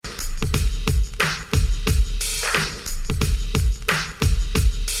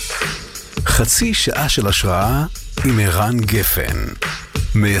חצי שעה של השראה עם ערן גפן,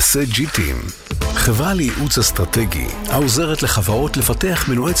 מייסד ג'יטים, חברה לייעוץ אסטרטגי העוזרת לחברות לפתח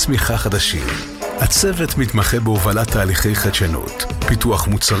מנועי צמיחה חדשים. הצוות מתמחה בהובלת תהליכי חדשנות, פיתוח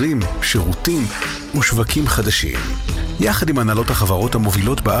מוצרים, שירותים ושווקים חדשים, יחד עם הנהלות החברות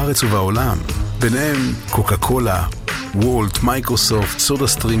המובילות בארץ ובעולם, ביניהם קוקה קולה, וולט, מייקרוסופט, סודה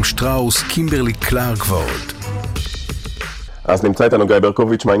סטרים, שטראוס, קימברלי קלארק ועוד. אז נמצא איתנו גיא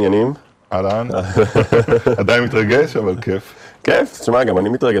ברקוביץ', מה העניינים? אהלן, עדיין מתרגש, אבל כיף. כיף, תשמע, גם אני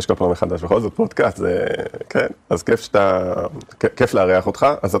מתרגש כל פעם מחדש, בכל זאת פודקאסט, זה, כן, אז כיף לארח אותך.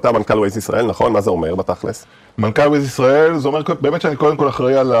 אז אתה מנכ"ל ווייז ישראל, נכון? מה זה אומר בתכלס? מנכ"ל ווייז ישראל, זה אומר באמת שאני קודם כל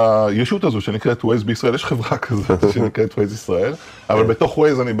אחראי על הישות הזו שנקראת ווייז בישראל, יש חברה כזאת שנקראת ווייז ישראל, אבל בתוך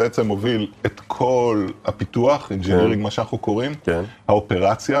ווייז אני בעצם מוביל את כל הפיתוח, אינג'ינירינג, מה שאנחנו קוראים,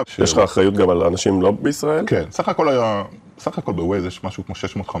 האופרציה. יש לך אחריות גם על אנשים לא בישראל? כן, סך הכל בווייז יש משהו כמו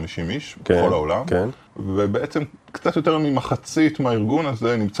 650 איש בכל העולם, ובעצם קצת יותר ממחצית מהארגון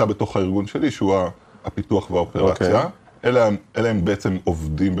הזה נמצא בתוך הארגון שלי, שהוא הפיתוח והאופרציה. אלה הם בעצם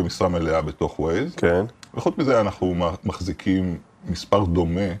עובדים במשרה מלאה בתוך ווייז. וחוץ מזה אנחנו מחזיקים מספר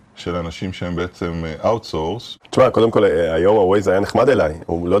דומה של אנשים שהם בעצם אאוטסורס. תשמע, קודם כל היום הווייז היה נחמד אליי,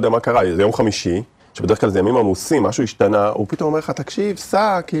 הוא לא יודע מה קרה, זה יום חמישי, שבדרך כלל זה ימים עמוסים, משהו השתנה, הוא פתאום אומר לך, תקשיב,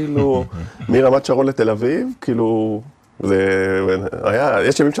 סע, כאילו, מרמת שרון לתל אביב, כאילו,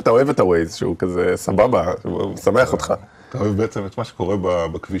 יש ימים שאתה אוהב את הווייז, שהוא כזה סבבה, הוא שמח אותך. אתה אוהב בעצם את מה שקורה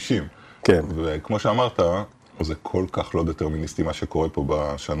בכבישים. כן. וכמו שאמרת, זה כל כך לא דטרמיניסטי מה שקורה פה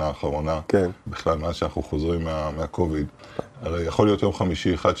בשנה האחרונה. כן. בכלל, מאז שאנחנו חוזרים מהקוביד. הרי יכול להיות יום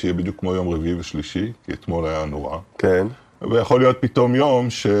חמישי אחד שיהיה בדיוק כמו יום רביעי ושלישי, כי אתמול היה נורא. כן. ויכול להיות פתאום יום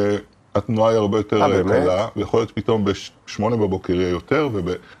שהתנועה היא הרבה יותר קלה, ויכול להיות פתאום ב8 בבוקר יהיה יותר,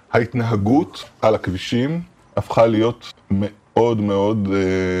 וההתנהגות על הכבישים הפכה להיות מאוד מאוד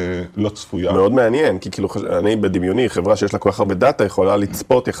לא צפויה. מאוד מעניין, כי כאילו אני בדמיוני, חברה שיש לה כל כך הרבה דאטה, יכולה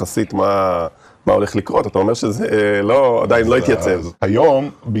לצפות יחסית מה הולך לקרות. אתה אומר שזה עדיין לא התייצב. היום,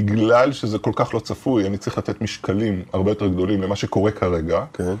 בגלל שזה כל כך לא צפוי, אני צריך לתת משקלים הרבה יותר גדולים למה שקורה כרגע,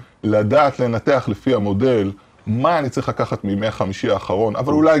 לדעת לנתח לפי המודל, מה אני צריך לקחת מימי חמישי האחרון,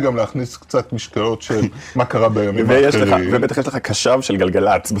 אבל אולי גם להכניס קצת משקלות של מה קרה בימים האחרים. ובטח יש לך קשב של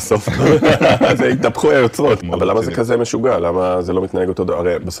גלגלץ בסוף. זה התהפכו היוצרות. אבל למה זה כזה משוגע? למה זה לא מתנהג אותו דבר?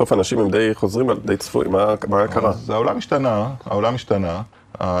 הרי בסוף אנשים הם די חוזרים, די צפויים. מה קרה? אז העולם השתנה.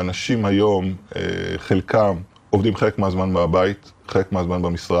 האנשים היום, חלקם עובדים חלק מהזמן מהבית, חלק מהזמן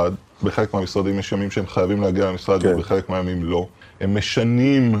במשרד. בחלק מהמשרדים יש ימים שהם חייבים להגיע למשרד, ובחלק מהימים לא. הם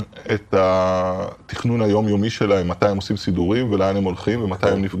משנים את התכנון היומיומי שלהם, מתי הם עושים סידורים ולאן הם הולכים ומתי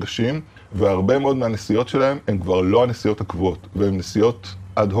הם נפגשים, והרבה מאוד מהנסיעות שלהם הם כבר לא הנסיעות הקבועות, והן נסיעות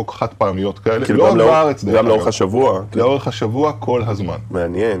אד הוק חד פעמיות כאלה, לא בארץ דרך. גם לאורך השבוע. לאורך השבוע כל הזמן.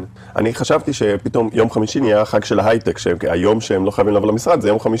 מעניין. אני חשבתי שפתאום יום חמישי נהיה החג של ההייטק, שהיום שהם לא חייבים לבוא למשרד, זה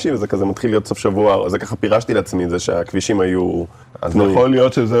יום חמישי, וזה כזה מתחיל להיות סוף שבוע, זה ככה פירשתי לעצמי, זה שהכבישים היו אז יכול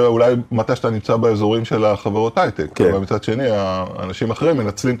להיות שזה אולי מתי שאתה נמצא באזורים של החברות הייטק, אבל מצד שני, האנשים אחרים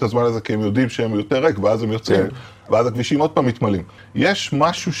מנצלים את הזמן הזה כי הם יודעים שהם יותר ריק, ואז הם יוצאים, ואז הכבישים עוד פעם מתמלאים. יש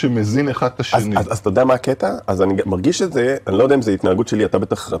משהו שמזין אחד את השני. אז אתה יודע מה הקטע? אז אני מרגיש את זה, אני לא יודע אם זה התנהגות שלי,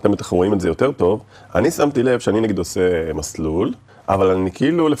 אתם בטח רואים את זה יותר טוב. אני שמתי לב שאני נגיד עושה מסלול, אבל אני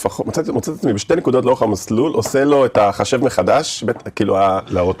כאילו לפחות, מוצא את עצמי בשתי נקודות לאורך המסלול, עושה לו את החשב מחדש, כאילו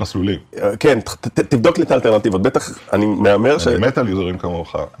להראות מסלולים. כן, תבדוק לי את האלטרנטיבות, בטח אני מאמר אני מת על יוזרים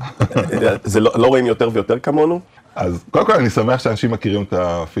כמוך. זה לא רואים יותר ויותר כמונו? אז קודם כל אני שמח שאנשים מכירים את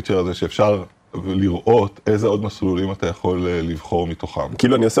הפיצ'ר הזה שאפשר לראות איזה עוד מסלולים אתה יכול לבחור מתוכם.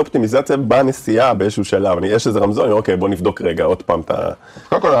 כאילו אני עושה אופטימיזציה בנסיעה באיזשהו שלב, יש איזה רמזור, אוקיי, בוא נבדוק רגע עוד פעם את ה...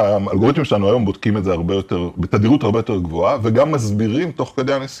 קודם כל האלגוריתמים שלנו היום בודקים את זה הרבה יותר, בתדירות הרבה יותר גבוהה, וגם מסבירים תוך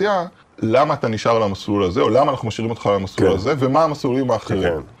כדי הנסיעה למה אתה נשאר על המסלול הזה, או למה אנחנו משאירים אותך על המסלול הזה, ומה המסלולים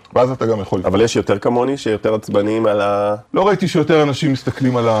האחרים. ואז אתה גם יכול... אבל יש יותר כמוני שיותר עצבניים על ה... לא ראיתי שיותר אנשים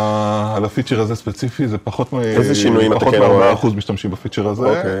מסתכלים על הפיצ'ר הזה ספציפי, זה פחות איזה שינויים אתה כן רואה? פחות מ4% משתמשים בפיצ'ר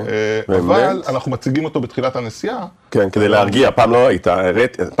הזה, אבל אנחנו מציגים אותו בתחילת הנסיעה. כן, כדי להרגיע, פעם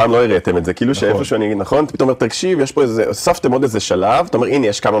לא הראיתם את זה, כאילו שאיפה שאני, נכון? פתאום אומר, תקשיב, יש פה איזה, הוספתם עוד איזה שלב, אתה אומר, הנה,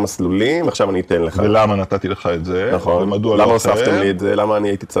 יש כמה מסלולים, עכשיו אני אתן לך. ולמה נתתי לך את זה? נכון, למה הוספתם לי את זה? למה אני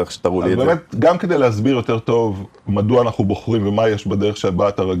הייתי צריך שתראו לי את זה? באמת, גם כדי להסביר יותר טוב מדוע אנחנו בוחרים ומה יש בדרך שבה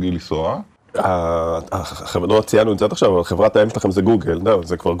אתה רגיל לנסוע. לא ציינו את זה עד עכשיו, אבל חברת האם שלכם זה גוגל,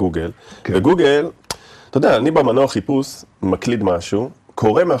 זה כבר גוגל. וגוגל, אתה יודע, אני במנוע חיפוש מקליד משהו,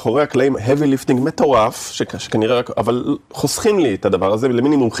 קורא מאחורי הקלעים heavy lifting מטורף, שכנראה רק, אבל חוסכים לי את הדבר הזה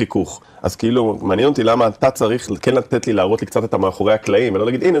למינימום חיכוך. אז כאילו, מעניין אותי למה אתה צריך כן לתת לי להראות לי קצת את המאחורי הקלעים, ולא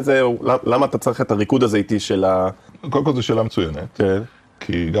להגיד, הנה זה, למה אתה צריך את הריקוד הזה איתי של ה... קודם כל זו שאלה מצוינת. כן.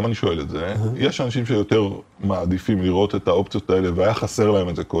 כי גם אני שואל את זה, יש אנשים שיותר מעדיפים לראות את האופציות האלה, והיה חסר להם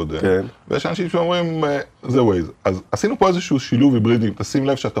את זה קודם, כן. ויש אנשים שאומרים, זה Waze. אז עשינו פה איזשהו שילוב היברידי, תשים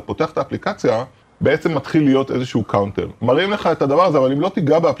לב שאתה פותח את האפליקציה, בעצם מתחיל להיות איזשהו קאונטר. מראים לך את הדבר הזה, אבל אם לא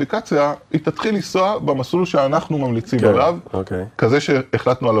תיגע באפליקציה, היא תתחיל לנסוע במסלול שאנחנו ממליצים עליו, כזה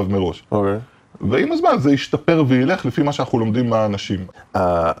שהחלטנו עליו מראש. ועם הזמן זה ישתפר וילך לפי מה שאנחנו לומדים מהאנשים.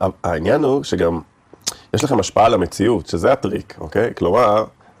 העניין הוא שגם יש לכם השפעה על המציאות, שזה הטריק, אוקיי? כלומר,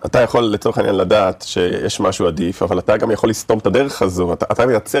 אתה יכול לצורך העניין לדעת שיש משהו עדיף, אבל אתה גם יכול לסתום את הדרך הזו,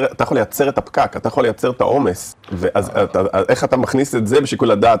 אתה יכול לייצר את הפקק, אתה יכול לייצר את העומס, ואז איך אתה מכניס את זה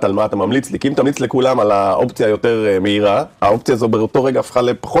בשיקול הדעת על מה אתה ממליץ לי? כי אם תמליץ לכולם על האופציה היותר מהירה, האופציה הזו באותו רגע הפכה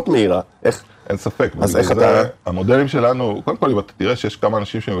לפחות מהירה, איך? אין ספק. אז איך אתה... המודלים שלנו, קודם כל אם אתה תראה שיש כמה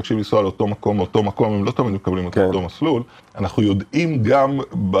אנשים שמבקשים לנסוע לאותו מקום, הם לא תמיד מקבלים את אותו מסלול, אנחנו יודעים גם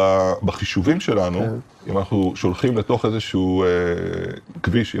בחישובים שלנו, אם אנחנו שולחים לתוך איזשהו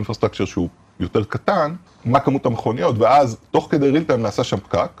כביש, אינפרסטרקצ'ר שהוא יותר קטן, מה כמות המכוניות, ואז תוך כדי רילטיים נעשה שם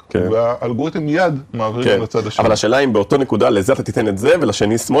פקק, והאלגוריתם מיד מעבירים לצד השני. אבל השאלה אם באותו נקודה, לזה אתה תיתן את זה,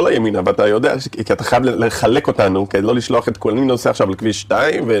 ולשני שמאלה ימינה, ואתה יודע, כי אתה חייב לחלק אותנו, כדי לא לשלוח את כל... אני נוסע עכשיו לכביש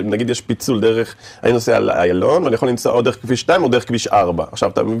 2, ונגיד יש פיצול דרך, אני נוסע על איילון, ואני יכול לנסוע או דרך כביש 2 או דרך כביש 4. עכשיו,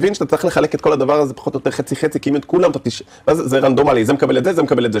 אתה מבין שאתה צריך לחלק את כל הדבר הזה פחות או יותר חצי-חצי, כי אם את כולם, אז זה רנדומלי, זה מקבל את זה, זה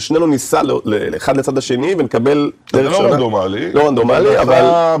מקבל את זה. שנינו ניסע אחד לצד השני, ונקבל דרך שונה. לא רנדומלי,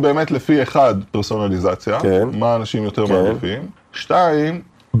 אבל באמת לפי אחד פרסונליזציה, מה אנשים יותר מעדיפים. 2,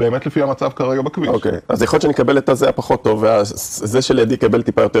 באמת לפי המצב כרגע בכביש. אוקיי, אז יכול להיות שאני אקבל את הזה הפחות טוב, וזה שלידי יקבל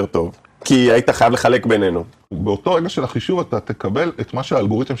טיפה יותר טוב. כי היית חייב לחלק בינינו. באותו רגע של החישוב אתה תקבל את מה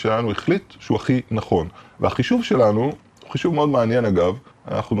שהאלגוריתם שלנו החליט שהוא הכי נכון. והחישוב שלנו, הוא חישוב מאוד מעניין אגב,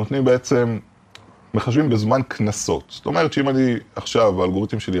 אנחנו נותנים בעצם, מחשבים בזמן כנסות. זאת אומרת שאם אני עכשיו,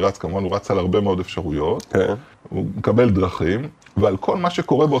 האלגוריתם שלי רץ, כמובן הוא רץ על הרבה מאוד אפשרויות, הוא מקבל דרכים, ועל כל מה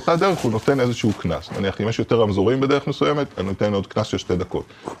שקורה באותה דרך הוא נותן איזשהו כנס. נניח, אם יש יותר רמזורים בדרך מסוימת, אני נותן עוד כנס של 2 דקות.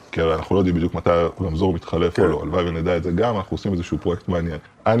 כי אנחנו לא יודעים בדיוק מתי רמזור מתחלף או לא, הלוואי ונדע את זה גם, אנחנו עושים איזשהו פרויקט מעניין.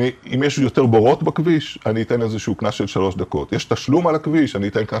 אם יש יותר בורות בכביש, אני אתן איזשהו כנס של 3 דקות. יש תשלום על הכביש, אני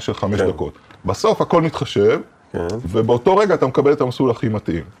אתן כנס של 5 דקות. בסוף הכל מתחשב, ובאותו רגע אתה מקבל את המסלול הכי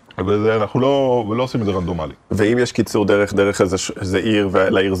מתאים. ואנחנו לא עושים את זה רנדומלי. ואם יש קיצור דרך איזה עיר,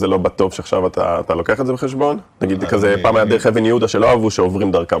 ולעיר זה לא בטוב שעכשיו אתה לוקח את זה בחשבון? נגיד כזה, פעם היה דרך אבן יהודה שלא אהבו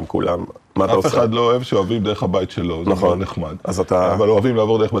שעוברים דרכם כולם. מה אתה עושה? אף אחד לא אוהב שאוהבים דרך הבית שלו, זה מאוד נחמד. אבל אוהבים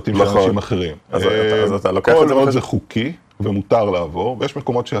לעבור דרך בתים של אנשים אחרים. אז אתה לוקח את זה בחשבון? כל עוד זה חוקי ומותר לעבור, ויש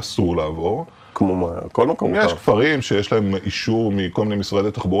מקומות שאסור לעבור. כמו מה? כל מקום מותר. יש כפרים שיש להם אישור מכל מיני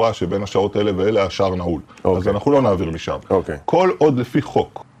משרדי תחבורה, שבין השעות האלה ואלה השער נעול. אז אנחנו לא נעביר משם. כל עוד לפי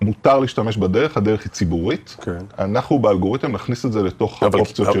חוק מותר להשתמש בדרך, הדרך היא ציבורית, אנחנו באלגוריתם נכניס את זה לתוך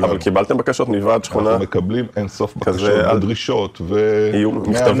האופציות שלנו. אבל קיבלתם בקשות מלבד שכונה? אנחנו מקבלים אינסוף בקשות ודרישות,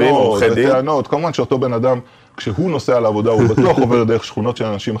 מכתבים, עורכי דין? וטענות. כמובן שאותו בן אדם, כשהוא נוסע לעבודה, הוא בטוח עובר דרך שכונות של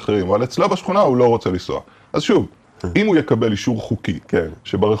אנשים אחרים, אבל אצלו בשכונה הוא לא רוצה לנסוע. אז שוב, אם הוא יקבל אישור חוקי,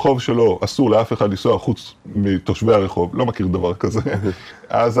 שברחוב שלו אסור לאף אחד לנסוע חוץ מתושבי הרחוב, לא מכיר דבר כזה,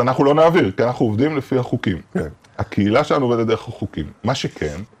 אז אנחנו לא נעביר, כי אנחנו עובדים לפי החוקים. הקהילה שלנו עובדת דרך החוקים. מה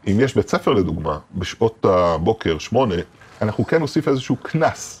שכן, אם יש בית ספר לדוגמה, בשעות הבוקר, 8, אנחנו כן נוסיף איזשהו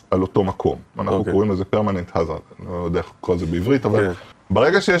כנס על אותו מקום. אנחנו קוראים לזה permanent hazard, אני לא יודע איך לקרוא לזה בעברית, אבל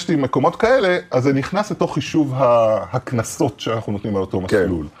ברגע שיש לי מקומות כאלה, אז זה נכנס לתוך חישוב הכנסות שאנחנו נותנים על אותו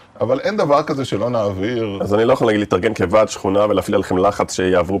מסלול. אבל אין דבר כזה שלא נעביר. אז אני לא יכול להתארגן כוועד שכונה ולהפעיל עליכם לחץ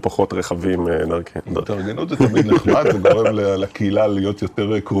שיעברו פחות רכבים דרכי. התארגנות זה תמיד נחמד, זה גורם לקהילה להיות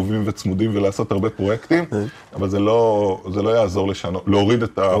יותר קרובים וצמודים ולעשות הרבה פרויקטים, אבל זה לא יעזור לשנות, להוריד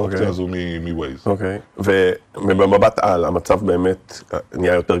את האופציה הזו מ-Waze. אוקיי, ובמבט על, המצב באמת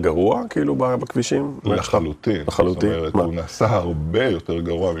נהיה יותר גרוע, כאילו, בכבישים? לחלוטין. לחלוטין. זאת אומרת, הוא נעשה הרבה יותר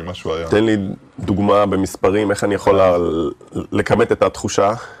גרוע ממה שהוא היה. תן לי דוגמה במספרים, איך אני יכול לכמת את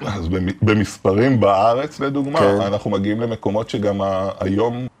התחושה? אז במספרים בארץ, לדוגמה, אנחנו מגיעים למקומות שגם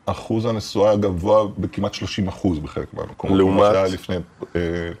היום אחוז הנסועה גבוה בכמעט 30% בחלק מהמקומות. לעומת? מה שהיה לפני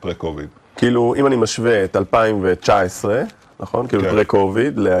פרה-קוביד. כאילו, אם אני משווה את 2019, נכון? כאילו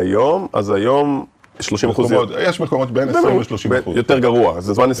פרה-קוביד להיום, אז היום 30%. יש מקומות בין 20 ל-30%. יותר גרוע,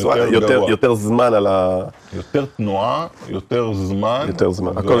 זה זמן נסועה, יותר זמן על ה... יותר תנועה, יותר זמן. יותר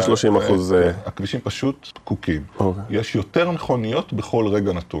זמן, הכל 30%. הכבישים פשוט פקוקים. יש יותר מכוניות בכל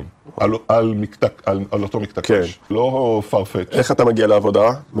רגע נתון. על אותו מקטע כביש. לא farfetch. איך אתה מגיע לעבודה?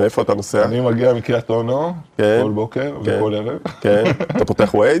 מאיפה אתה נוסע? אני מגיע מקריית אונו, כל בוקר וכל ערב. כן, אתה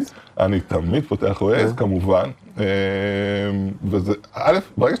פותח Waze? אני תמיד פותח Waze, כמובן. וזה, א',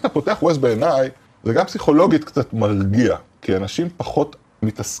 ברגע שאתה פותח Waze בעיניי, זה גם פסיכולוגית קצת מרגיע, כי אנשים פחות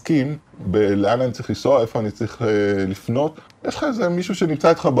מתעסקים לאן אני צריך לנסוע, איפה אני צריך לפנות. יש לך איזה מישהו שנמצא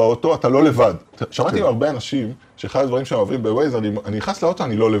איתך באוטו, אתה לא לבד. שמעתי עם הרבה אנשים שאחד הדברים שהם עוברים בווייז, אני נכנס לאוטו,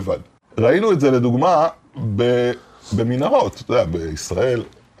 אני לא לבד. ראינו את זה לדוגמה במנהרות. אתה יודע, בישראל,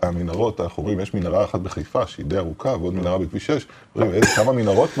 המנהרות, אנחנו רואים, יש מנהרה אחת בחיפה שהיא די ארוכה, ועוד מנהרה בכביש 6. רואים, כמה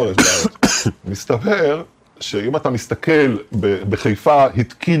מנהרות כבר יש בארץ. מסתבר שאם אתה מסתכל בחיפה,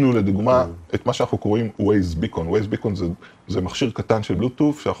 התקינו לדוגמה את מה שאנחנו קוראים Waze Beacon. Waze Beacon זה מכשיר קטן של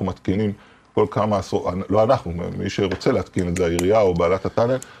בלוטות' שאנחנו מתקינים כל כמה עשור, לא אנחנו, מי שרוצה להתקין את זה, העירייה או בעלת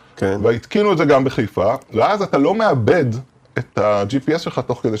הטאנל, כן. והתקינו את זה גם בחיפה, ואז אתה לא מאבד את ה-GPS שלך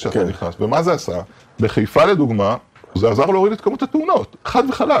תוך כדי שאתה כן. נכנס. ומה זה עשה? בחיפה לדוגמה, זה עזר להוריד את כמות התאונות, חד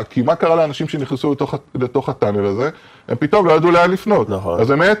וחלק, כי מה קרה לאנשים שנכנסו לתוך הטאנל הזה? הם פתאום לא ידעו לאן לפנות, נכון. אז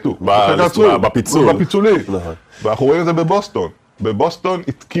הם מתו, בפיצולי. נכון. ואנחנו רואים את זה בבוסטון. בבוסטון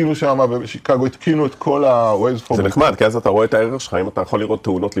התקינו שם, ובשיקגו התקינו את כל ה-Waze for... זה נחמד, כי אז אתה רואה את הערך שלך, אם אתה יכול לראות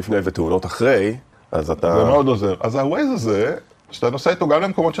תאונות לפני ותאונות אחרי, אז אתה... זה מאוד עוזר. אז ה-Waze הזה, שאתה נוסע איתו גם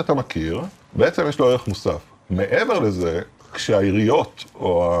למקומות שאתה מכיר, בעצם יש לו ערך מוסף. מעבר לזה, כשהעיריות,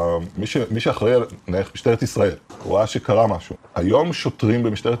 או מי שאחראי על משטרת ישראל, רואה שקרה משהו. היום שוטרים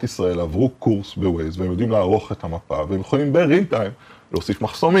במשטרת ישראל עברו קורס בווייז, והם יודעים לערוך את המפה, והם יכולים ב-real time להוסיף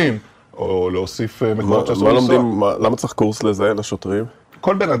מחסומים, או להוסיף מקומות שאסור לנסוע. למה צריך קורס לזה, לשוטרים?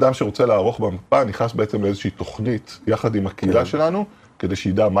 כל בן אדם שרוצה לערוך במפה, נכנס בעצם לאיזושהי תוכנית, יחד עם הקהילה שלנו, כדי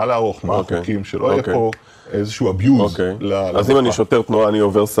שידע מה לערוך, מה החוקים, שלא יהיה פה איזשהו abuse. אז אם אני שוטר תנועה, אני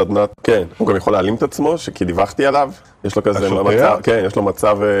עובר סדנת, כן, הוא גם יכול להעלים את עצמו, כי דיווחתי עליו, יש לו כזה מצב, כן, יש לו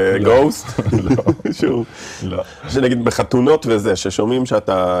מצב גוסט, לא. שנגיד בחתונות וזה, ששומעים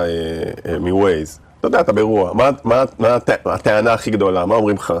שאתה מווייז, אתה יודע, אתה באירוע, מה הטענה הכי גדולה, מה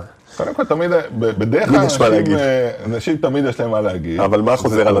אומרים לך? קודם כל, תמיד, בדרך כלל אנשים תמיד יש להם מה להגיד. אבל מה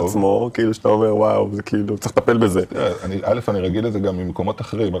חוזר על עצמו? כאילו שאתה אומר, וואו, זה כאילו, צריך לטפל בזה. א', אני רגיל לזה גם ממקומות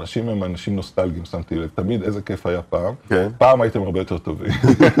אחרים. אנשים הם אנשים נוסטלגיים, שמתי לב. תמיד איזה כיף היה פעם. פעם הייתם הרבה יותר טובים.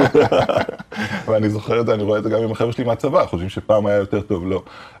 ואני זוכר את זה, אני רואה את זה גם עם החבר'ה שלי מהצבא, חושבים שפעם היה יותר טוב, לא.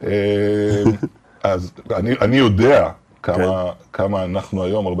 אז אני יודע כמה אנחנו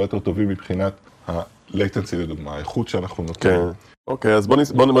היום הרבה יותר טובים מבחינת ה-latency לדוגמה, האיכות שאנחנו נותנים. אוקיי, אז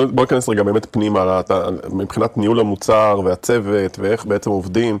בוא ניכנס רגע באמת פנימה, מבחינת ניהול המוצר והצוות ואיך בעצם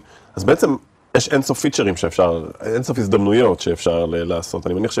עובדים, אז בעצם יש אינסוף פיצ'רים שאפשר, אינסוף הזדמנויות שאפשר לעשות.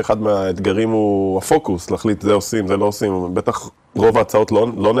 אני מניח שאחד מהאתגרים הוא הפוקוס, להחליט זה עושים, זה לא עושים, בטח רוב ההצעות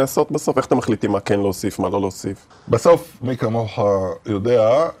לא נעשות בסוף, איך אתם מחליטים מה כן להוסיף, מה לא להוסיף? בסוף, מי כמוך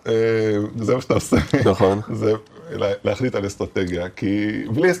יודע, זה מה שאתה עושה. נכון. זה להחליט על אסטרטגיה, כי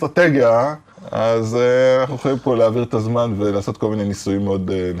בלי אסטרטגיה, אז אנחנו יכולים פה להעביר את הזמן ולעשות כל מיני ניסויים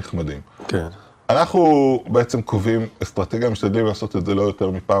מאוד נחמדים. כן. אנחנו בעצם קובעים אסטרטגיה, משתדלים לעשות את זה לא יותר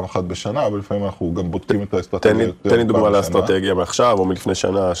מפעם אחת בשנה, אבל לפעמים אנחנו גם בודקים את האסטרטגיה יותר פעם בשנה. תן לי דוגמה לאסטרטגיה מעכשיו או מלפני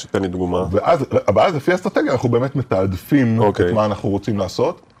שנה, שתן לי דוגמה. ואז לפי האסטרטגיה אנחנו באמת מתעדפים את מה אנחנו רוצים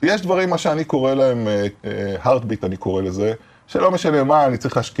לעשות. יש דברים, מה שאני קורא להם, heartbeat אני קורא לזה, שלא משנה מה, אני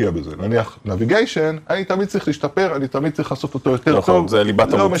צריך להשקיע בזה. נניח, navigation, אני תמיד צריך להשתפר, אני תמיד צריך לעשות אותו יותר טוב. נכון, זה ליבת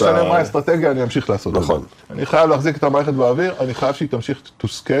המוצר. לא משנה מה האסטרטגיה, אני אמשיך לעשות את זה. נכון. אני חייב להחזיק את המערכת באוויר, אני חייב שהיא תמשיך to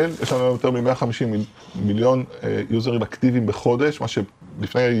scale. יש לנו יותר מ-150 מיליון יוזרים אקטיביים בחודש, מה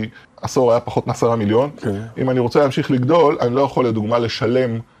שלפני עשור היה פחות מ10 מיליון. אם אני רוצה להמשיך לגדול, אני לא יכול לדוגמה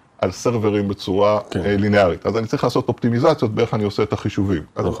לשלם על סרברים בצורה ליניארית. אז אני צריך לעשות אופטימיזציות באיך אני עושה את החישובים.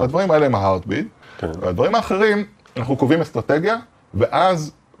 אז הדברים האלה הם ה-heartbeat. והדברים האחרים, אנחנו קובעים אסטרטגיה,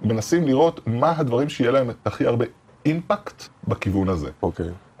 ואז מנסים לראות מה הדברים שיהיה להם את הכי הרבה אימפקט בכיוון הזה. אוקיי.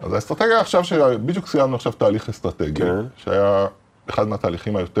 אז האסטרטגיה עכשיו, בדיוק סיימנו עכשיו תהליך אסטרטגי, שהיה אחד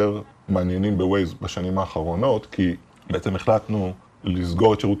מהתהליכים היותר מעניינים בווייז בשנים האחרונות, כי בעצם החלטנו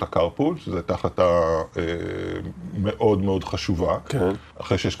לסגור את שירות הקארפול, שזה תחת מאוד מאוד חשובה. כן.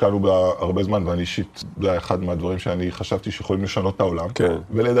 אחרי שהשקענו בה הרבה זמן, ואני אישית, זה היה אחד מהדברים שאני חשבתי שיכולים לשנות את העולם. כן.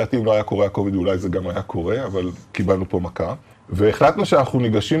 ולדעתי, אם לא היה קורה הקוביד, אולי זה גם היה קורה, אבל קיבלנו פה מכה. והחלטנו שאנחנו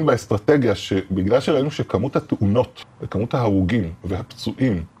ניגשים באסטרטגיה, שבגלל שראינו שכמות התאונות, וכמות ההרוגים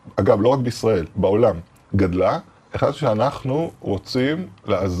והפצועים, אגב, לא רק בישראל, בעולם, גדלה, החלטנו שאנחנו רוצים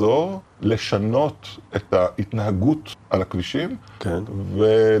לעזור לשנות את ההתנהגות על הכבישים, כן.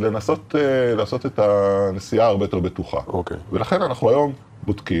 ולנסות לעשות את הנסיעה הרבה יותר בטוחה. אוקיי. ולכן אנחנו היום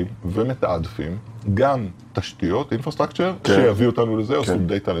בודקים ומתעדפים גם תשתיות, אינפרסטרקצ'ר, שיביאו אותנו לזה, עושים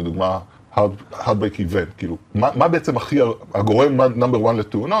דאטה לדוגמה, hardbake event, כאילו, מה בעצם הגורם נאמבר 1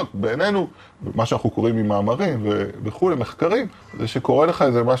 לתאונות, בעינינו, מה שאנחנו קוראים ממאמרים וכו' למחקרים, זה שקורה לך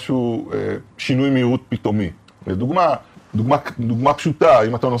איזה משהו, שינוי מהירות פתאומי. לדוגמה, דוגמה פשוטה,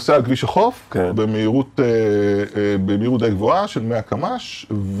 אם אתה נוסע על כביש החוף, במהירות די גבוהה של 100 קמ"ש,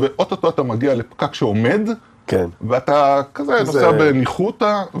 ואוטוטו אתה מגיע לפקק שעומד, כן. ואתה כזה נוסע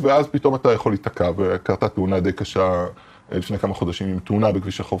בניחותא, ואז פתאום אתה יכול להתקע, וקרתה תאונה די קשה לפני כמה חודשים עם תאונה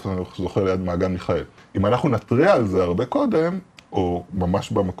בכביש החוף, אני זוכר ליד מעגן מיכאל. אם אנחנו נתריע על זה הרבה קודם, או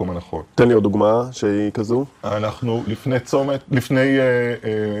ממש במקום הנכון. תן לי עוד דוגמה שהיא כזו. אנחנו לפני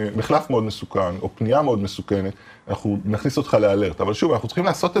מחלף מאוד מסוכן, או פנייה מאוד מסוכנת, אנחנו נכניס אותך לאלרט. אבל שוב, אנחנו צריכים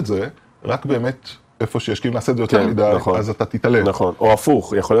לעשות את זה, רק באמת איפה שיש, כי אם נעשה את זה יותר מדי, אז אתה תתעלם. נכון, או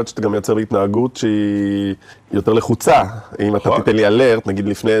הפוך, יכול להיות שאתה גם מייצר בהתנהגות שהיא יותר לחוצה. אם אתה תיתן לי אלרט, נגיד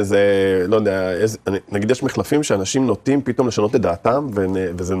לפני איזה, לא יודע, נגיד יש מחלפים שאנשים נוטים פתאום לשנות את דעתם,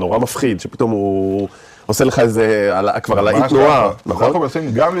 וזה נורא מפחיד, שפתאום הוא עושה לך איזה, כבר על האי תנועה. נכון? אנחנו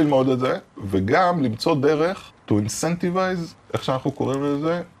מנסים גם ללמוד את זה, וגם למצוא דרך to incentivize, איך שאנחנו קוראים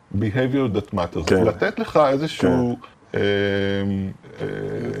לזה, behavior that matters. לתת לך איזשהו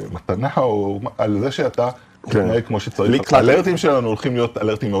מתנה או על זה שאתה תתנהג כמו שצריך. האלרטים שלנו הולכים להיות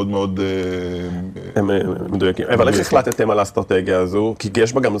אלרטים מאוד מאוד מדויקים. אבל איך החלטתם על האסטרטגיה הזו? כי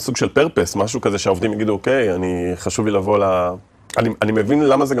יש בה גם סוג של פרפס, משהו כזה שהעובדים יגידו, אוקיי, חשוב לי לבוא אני מבין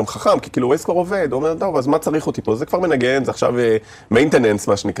למה זה גם חכם, כי כאילו ווייז כבר עובד, הוא אומר, טוב, אז מה צריך אותי פה? זה כבר מנגן, זה עכשיו maintenance,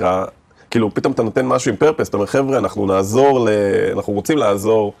 מה שנקרא. כאילו, פתאום אתה נותן משהו עם פרפס, אתה אומר, חבר'ה, אנחנו רוצים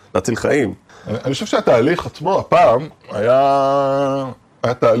לעזור, להציל חיים. אני חושב שהתהליך עצמו, הפעם,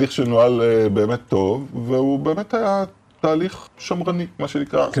 היה תהליך שנוהל באמת טוב, והוא באמת היה תהליך שמרני, מה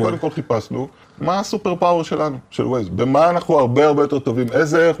שנקרא. קודם כל חיפשנו, מה הסופר פאוור שלנו, של ווייז? במה אנחנו הרבה הרבה יותר טובים?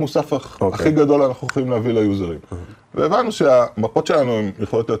 איזה ערך מוסף הכי גדול אנחנו יכולים להביא ליוזרים? והבנו שהמפות שלנו הן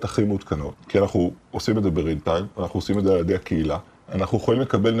יכולות להיות הכי מעודכנות, כי אנחנו עושים את זה בריל טיים, אנחנו עושים את זה על ידי הקהילה, אנחנו יכולים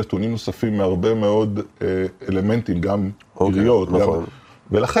לקבל נתונים נוספים מהרבה מאוד אלמנטים, גם עיריות,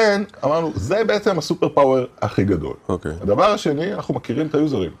 ולכן אמרנו, זה בעצם הסופר פאוור הכי גדול. הדבר השני, אנחנו מכירים את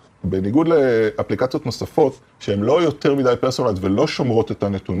היוזרים. בניגוד לאפליקציות נוספות, שהן לא יותר מדי פרסונלית ולא שומרות את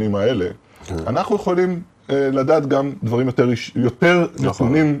הנתונים האלה, אנחנו יכולים לדעת גם דברים יותר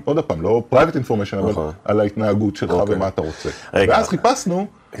נתונים, עוד פעם, לא private information, אבל על ההתנהגות שלך ומה אתה רוצה. ואז חיפשנו,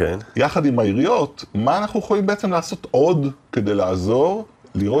 יחד עם העיריות, מה אנחנו יכולים בעצם לעשות עוד כדי לעזור,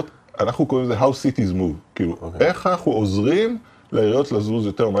 לראות, אנחנו קוראים לזה how cities move, כאילו, איך אנחנו עוזרים לעיריות לזוז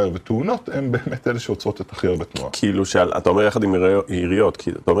יותר מהר, ותאונות הן באמת אלה שעוצרות את הכי הרבה תנועה. כאילו, אתה אומר יחד עם עיריות,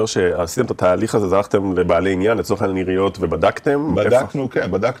 כי אתה אומר שעשיתם את התהליך הזה, זרחתם לבעלי עניין, לצורך העניין עיריות, ובדקתם? בדקנו,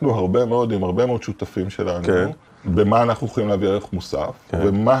 כן, בדקנו הרבה מאוד, עם הרבה מאוד שותפים שלנו, במה אנחנו יכולים להביא ערך מוסף,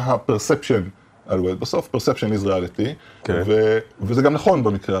 ומה ה-perception, בסוף perception is reality, וזה גם נכון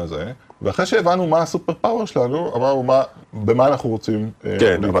במקרה הזה, ואחרי שהבנו מה הסופר פאוור שלנו, אמרנו במה אנחנו רוצים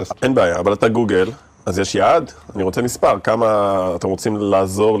כן, אבל אין בעיה, אבל אתה גוגל, אז יש יעד, אני רוצה מספר, כמה אתם רוצים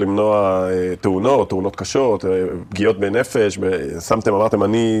לעזור למנוע תאונות קשות, פגיעות בנפש, שמתם, אמרתם,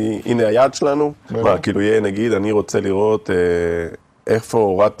 הנה היעד שלנו, מה, כאילו יהיה נגיד, אני רוצה לראות איפה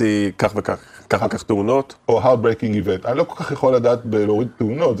הורדתי כך וכך תאונות. או heartbreaking event, אני לא כל כך יכול לדעת בלהוריד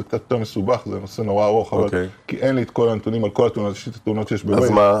תאונות, זה קצת יותר מסובך, זה נושא נורא ארוך, אבל כי אין לי את כל הנתונים על כל התאונות, יש לי את התאונות שיש בווייז. אז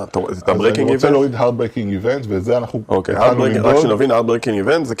מה, את ה-breaking event? אני רוצה להוריד heartbreaking event, וזה אנחנו... אוקיי, רק שנבין, heartbreaking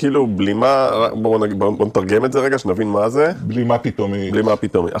event זה כאילו בלימה, בואו נתרגם את זה רגע, שנבין מה זה. בלימה פתאומית. בלימה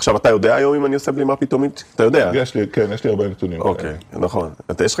פתאומית. עכשיו, אתה יודע היום אם אני עושה בלימה פתאומית? אתה יודע? כן, יש לי הרבה נתונים. אוקיי, נכון.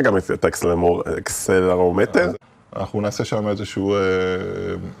 יש לך גם את האקסלרומטר? אנחנו נעשה שם איזשהו...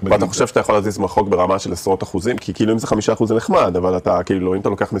 ואתה חושב שאתה יכול להזיז מחוק ברמה של עשרות אחוזים? כי כאילו אם זה 5% זה נחמד, אבל אתה כאילו, אם אתה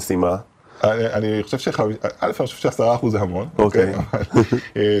לוקח משימה... אני חושב אני חושב ש10% זה המון, אוקיי?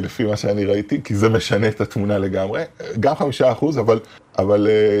 לפי מה שאני ראיתי, כי זה משנה את התמונה לגמרי. גם 5%, אבל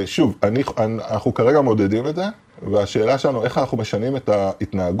שוב, אנחנו כרגע מודדים את זה, והשאלה שלנו, איך אנחנו משנים את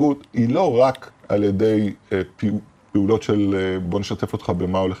ההתנהגות, היא לא רק על ידי פעולות של בוא נשתף אותך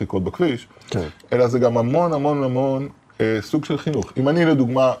במה הולך לקרות בכביש, אלא זה גם המון סוג של חינוך. אם אני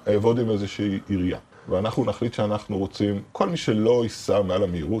לדוגמה אעבוד עם איזושהי עירייה, ואנחנו נחליט שאנחנו רוצים, כל מי שלא ייסע מעל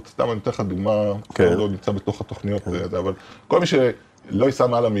המהירות, סתם אני אתן לך דוגמה, לא נמצא בתוך התוכניות, אבל כל מי שלא ייסע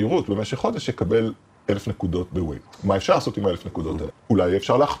מעל המהירות במשך חודש יקבל 1,000 נקודות בווייז. מה אפשר לעשות עם 1,000 נקודות האלה? אולי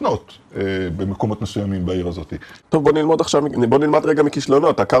אפשר להחנות במקומות מסוימים בעיר הזאת. טוב, בוא נלמד רגע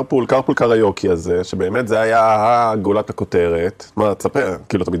מכישלונות, הקרפול קריוקי הזה, שבאמת זה היה גולת הכותרת. מה, תספר,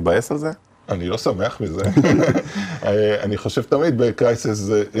 כאילו אתה מתבאס על זה? אני לא שמח מזה. אני חושב תמיד בקרייסס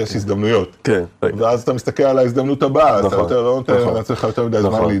יש הזדמנויות. כן. ואז אתה מסתכל על ההזדמנות הבאה, אתה יותר לא נותן לעצמך יותר מדי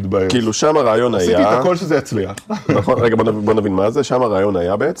זמן להתבאס. כאילו שם הרעיון היה... עשיתי את הכל שזה יצליח. נכון, רגע בוא נבין מה זה, שם הרעיון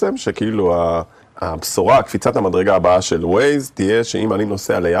היה בעצם, שכאילו הבשורה, קפיצת המדרגה הבאה של ווייז, תהיה שאם אני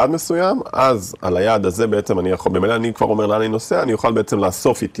נוסע ליעד מסוים, אז על היעד הזה בעצם אני יכול, במילא אני כבר אומר לאן אני נוסע, אני אוכל בעצם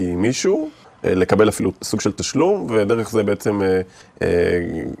לאסוף איתי מישהו, לקבל אפילו סוג של תשלום, ודרך זה בעצם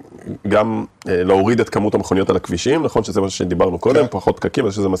גם להוריד את כמות המכוניות על הכבישים, נכון שזה מה שדיברנו קודם, פחות פקקים,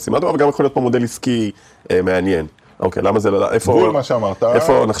 אז שזה משימה טובה, אבל גם יכול להיות פה מודל עסקי מעניין. אוקיי, למה זה לא... בול מה שאמרת.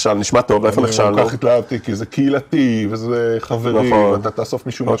 איפה נכשל, נשמע טוב, איפה נכשל? אני כל כך התלהבתי, כי זה קהילתי, וזה חברי, ואתה תאסוף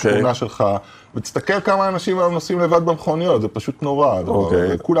מישהו מהשכונה שלך, ותסתכל כמה אנשים היום נוסעים לבד במכוניות, זה פשוט נורא,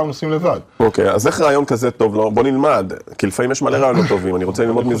 כולם נוסעים לבד. אוקיי, אז איך רעיון כזה טוב? בוא נלמד, כי לפעמים יש מלא רעיונות טובים, אני רוצה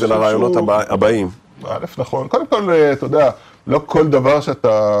ללמוד מזה לרעיונות הבאים. א', נכון. קודם כל, אתה יודע, לא כל דבר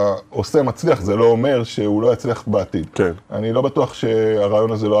שאתה עושה מצליח, זה לא אומר שהוא לא יצליח בעתיד. כן. אני לא בטוח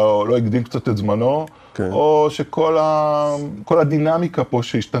שהרעיון הזה לא הקדים קצת את זמנו, או שכל הדינמיקה פה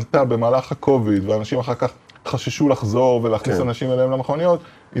שהשתנתה במהלך הקוביד, ואנשים אחר כך חששו לחזור ולהכניס אנשים אליהם למכוניות,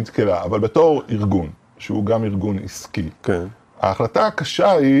 היא תקלה. אבל בתור ארגון, שהוא גם ארגון עסקי, ההחלטה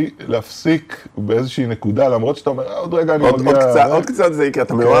הקשה היא להפסיק באיזושהי נקודה, למרות שאתה אומר, עוד רגע אני מגיע... עוד קצת זה יקרה,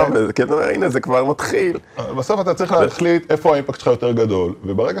 אתה מאוהב בזה, כי אתה אומר, הנה, זה כבר מתחיל. בסוף אתה צריך להחליט איפה האימפקט שלך יותר גדול,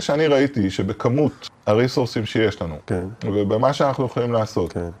 וברגע שאני ראיתי שבכמות הריסורסים שיש לנו, ובמה שאנחנו יכולים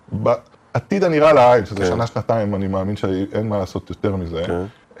לעשות, בעתיד הנראה לעין, שזה שנה, שנתיים, אני מאמין שאין מה לעשות יותר מזה,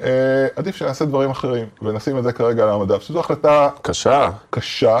 עדיף שנעשה דברים אחרים, ונשים את זה כרגע על המדף, שזו החלטה... קשה.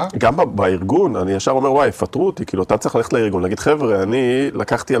 גם בארגון, אני ישר אומר, וואי, פטרו אותי, כאילו, אתה צריך ללכת לארגון, להגיד, חבר'ה, אני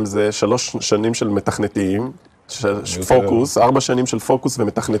לקחתי על זה 3 שנים של מתכנתים, פוקוס, 4 שנים של פוקוס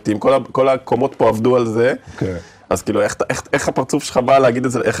ומתכנתים, כל הקומות פה עבדו על זה, אז כאילו, איך הפרצוף שלך בא להגיד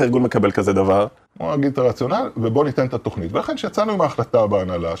את זה, איך הארגון מקבל כזה דבר? בוא נגיד את הרציונל, ובוא ניתן את התוכנית. ולכן שיצאנו עם ההחלטה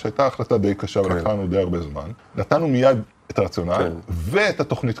בהנהלה, שהייתה החלטה די קשה ולקחה לנו די הרבה זמן, נתנו מיד את הרציונל ואת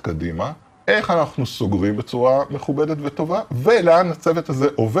התוכנית קדימה, איך אנחנו סוגרים בצורה מכובדת וטובה, ולאן הצוות הזה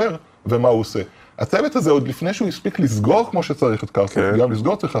עובר ומה הוא עושה. הצוות הזה עוד לפני שהוא הספיק לסגור כמו שצריך את קרקע, גם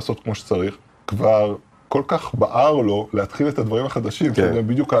לסגור צריך לעשות כמו שצריך, כבר כל כך בער לו להתחיל את הדברים החדשים, שזה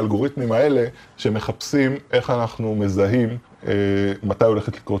בדיוק האלגוריתמים האלה שמחפשים איך אנחנו מזהים מתי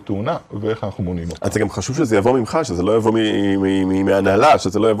הולכת לקרות תאונה, ואיך אנחנו מונעים אותה. אז זה גם חשוב שזה יבוא ממך, שזה לא יבוא מהנהלה,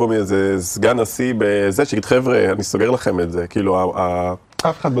 שזה לא יבוא מאיזה סגן נשיא בזה, שיגיד חבר'ה, אני סוגר לכם את זה, כאילו...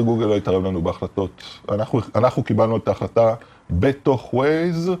 אף אחד בגוגל לא יתערב לנו בהחלטות. אנחנו קיבלנו את ההחלטה בתוך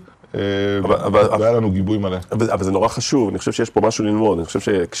Waze, והיה לנו גיבוי מלא. אבל זה נורא חשוב, אני חושב שיש פה משהו ללמוד, אני חושב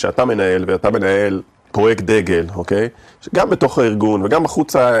שכשאתה מנהל, ואתה מנהל פרויקט דגל, אוקיי? גם בתוך הארגון, וגם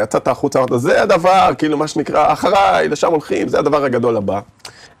החוצה, יצאת החוצה, זה הדבר, כאילו מה שנקרא, אחריי, לשם הולכים, זה הדבר הגדול הבא.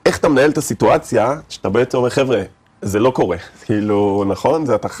 איך אתה מנהל את הסיטואציה, שאתה בעצם אומר, חבר'ה, זה לא קורה. כאילו, נכון?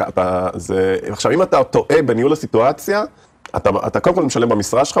 עכשיו, אם אתה טועה בניהול הסיטואציה, אתה קודם כל משלם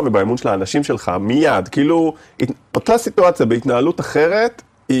במשרה שלך ובאמון של האנשים שלך, מיד, כאילו, אותה סיטואציה בהתנהלות אחרת,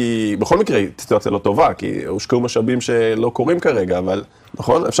 היא בכל מקרה היא סיטואציה לא טובה, כי הושקעו משאבים שלא קורים כרגע, אבל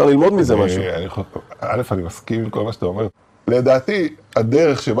נכון? אפשר ללמוד מזה משהו. א', אני מסכים עם כל מה שאתה אומר. לדעתי,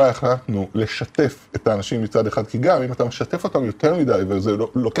 הדרך שבה החלטנו לשתף את האנשים מצד אחד, כי גם אם אתה משתף אותם יותר מדי, וזה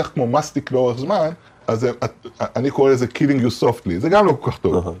לוקח כמו מסטיק לאורך זמן, אז אני קורא לזה killing you softly, זה גם לא כל כך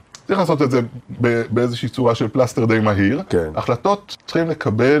טוב. צריך לעשות את זה באיזושהי צורה של פלסטר די מהיר. החלטות צריכים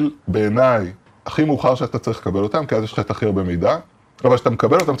לקבל בעיניי הכי מאוחר שאתה צריך לקבל אותם, כי אז יש לך את הכי הרבה מידע. אבל כשאתה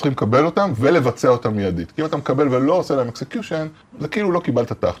מקבל אותם, צריכים לקבל אותם ולבצע אותם מיידית. כי אם אתה מקבל ולא עושה להם אקסקיושן, זה כאילו לא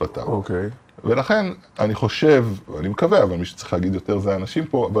קיבלת את ההחלטה. אוקיי. ולכן, אני חושב, אני מקווה, אבל מי שצריך להגיד יותר זה האנשים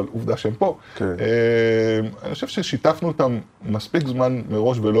פה, אבל עובדה שהם פה. אני חושב ששיתפנו אותם מספיק זמן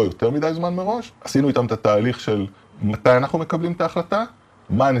מראש ולא יותר מדי זמן מראש. עשינו איתם את התהליך של מתי אנחנו מקבלים את ההחלטה,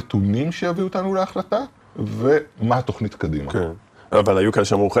 מה הנתונים שיביאו אותנו להחלטה, ומה התוכנית קדימה. כן. אבל היו כאלה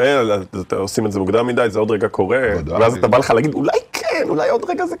שאמרו לך, עושים את זה מוקדם מדי, זה עוד רגע קורה, ואז אתה בא לך להגיד, אולי כן, אולי עוד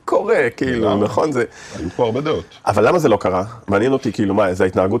רגע זה קורה, כאילו, נכון, זה... היו פה הרבה דעות. אבל למה זה לא קרה? מעניין אותי, כאילו, מה, זה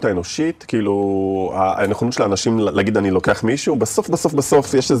ההתנהגות האנושית, כאילו, הנכונות של האנשים להגיד, אני לוקח מישהו,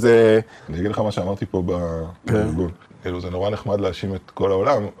 בסוף יש איזה... אני אגיד לך מה שאמרתי פה בארגון, כאילו, זה נורא נחמד להאשים את כל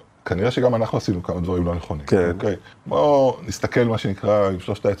העולם, כנראה שגם אנחנו עשינו כמה דברים לא נכונים. כן. בואו נסתכל, מה שנקרא, עם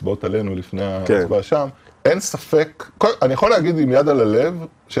 3 האצבעות עלינו לפני האצבע שם. אין ספק, אני יכול להגיד עם יד על הלב,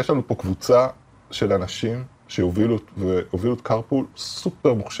 שיש לנו פה קבוצה של אנשים שהובילו את קרפול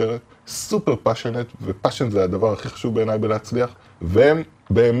סופר מוכשרת, סופר פאשנט, ופאשן זה הדבר הכי חשוב בעיניי בלהצליח, והם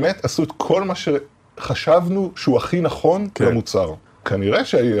באמת עשו את כל מה שחשבנו שהוא הכי נכון למוצר. כנראה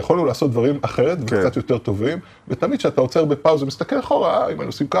שיכולנו לעשות דברים אחרת וקצת יותר טובים, ותמיד כשאתה עוצר בפאוז ומסתכל אחורה, אם היינו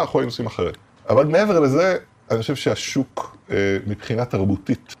עושים כך או היינו עושים אחרת. אבל מעבר לזה, אני חושב שהשוק מבחינה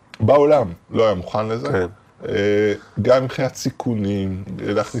תרבותית בעולם לא היה מוכן לזה. גם מבחינת סיכונים,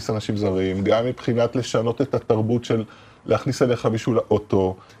 להכניס אנשים זרים, גם מבחינת לשנות את התרבות של להכניס אליך מישהו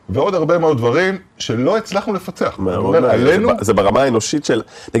לאוטו, ועוד הרבה מאוד דברים שלא הצלחנו לפצח. זה ברמה האנושית של,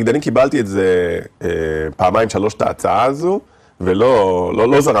 נגיד אני קיבלתי את זה פעמיים 3 את ההצעה הזו,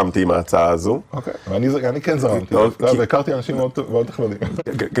 ולא זרמתי עם ההצעה הזו. אוקיי, אני כן זרמתי, והכרתי אנשים מאוד נחמדים.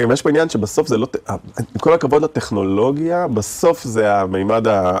 גם יש בעניין שבסוף זה לא, עם כל הכבוד לטכנולוגיה, בסוף זה המימד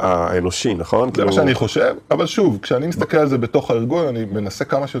האנושי, נכון? זה מה שאני חושב, אבל שוב, כשאני מסתכל על זה בתוך הארגון, אני מנסה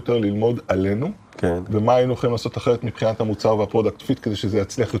כמה שיותר ללמוד עלינו, ומה היינו יכולים לעשות אחרת מבחינת המוצר והפרודקט פיט, כדי שזה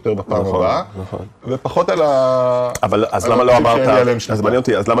יצליח יותר בפעם הבאה, ופחות על אבל אז למה לא אמרת, אז מעניין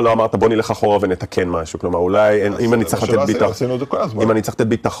אותי, אז למה לא אמרת בוא נלך אחורה ונתקן משהו? כלומר, אולי אם אני צריך לתת ביטחון, אם אני צריך לתת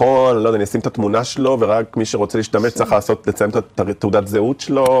ביטחון, לא יודע, אני אשים את התמונה שלו, ורק מי שרוצה להשתמש צריך לציין את תעודת זהות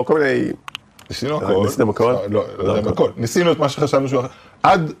שלו, כל מיני... ניסינו הכל. לא, הכל. ניסינו את מה שחשבנו שהוא...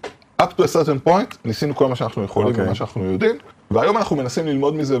 עד up to a certain point, ניסינו כל מה שאנחנו יכולים ומה שאנחנו יודעים, והיום אנחנו מנסים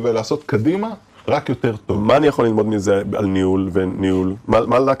ללמוד מזה ולעשות קדימה רק יותר טוב. מה אני יכול ללמוד מזה על ניהול וניהול?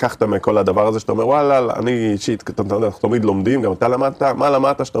 מה לקחת מכל הדבר הזה שאתה אומר, וואלה, אני אישית, אנחנו תמיד לומדים, גם אתה למדת, מה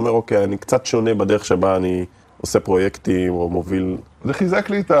למדת שאתה אומר, אוקיי, אני קצת שונה בדרך שבה אני עושה פרויקטים או מוביל? זה חיזק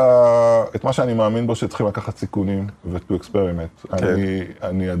לי את מה שאני מאמין בו, שצריכים לקחת סיכונים ו-to experiment.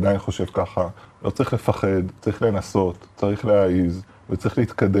 אני עדיין חושב ככה, לא צריך לפחד, צריך לנסות, צריך להעיז, וצריך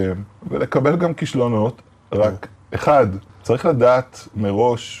להתקדם, ולקבל גם כישלונות, רק אחד, צריך לדעת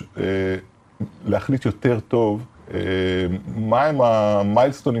מראש להחליט יותר טוב, מהם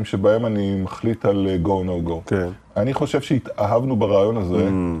המיילסטונים שבהם אני מחליט על go no go. אני חושב שהתאהבנו ברעיון הזה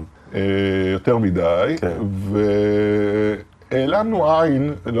יותר מדי, והעלמנו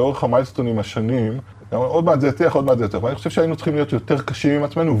עין לאורך המיילסטונים השנים, עוד מעט זה יצליח, עוד מעט זה יצליח, ואני חושב שהיינו צריכים להיות יותר קשים עם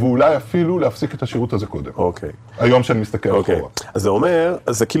עצמנו, ואולי אפילו להפסיק את השירות הזה קודם. היום שאני מסתכל אחורה. אז זה אומר,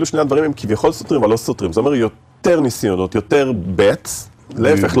 זה כאילו שני הדברים הם כביכול סותרים, אבל לא סותרים. זה אומר יותר ניסיונות, יותר בטס,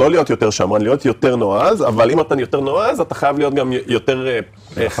 להפך, לא להיות יותר שמרן, להיות יותר נועז, אבל אם אתה יותר נועז, אתה חייב להיות גם יותר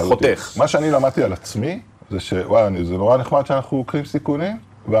חותך. מה שאני למדתי על עצמי, זה שוואלה, זה נורא נחמד שאנחנו לוקחים סיכונים,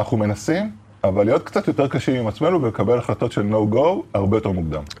 ואנחנו מנסים, אבל להיות קצת יותר קשים עם עצמנו ולקבל החלטות של no go הרבה יותר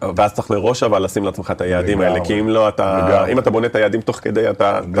מוקדם. ואז צריך לראש אבל לשים לעצמך את היעדים האלה, כי אם לא, אם אתה בונה את היעדים תוך כדי,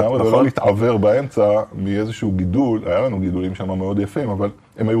 אתה... גם ולא להתעבר באמצע מאיזשהו גידול, היה לנו גידולים שם מאוד יפים, אבל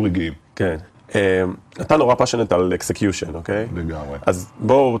הם היו רגעיים. כן. אתה נורא פשנט על execution, אוקיי? לגמרי. אז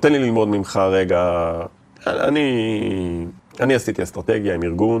בואו, תן לי ללמוד ממך רגע. אני עשיתי אסטרטגיה עם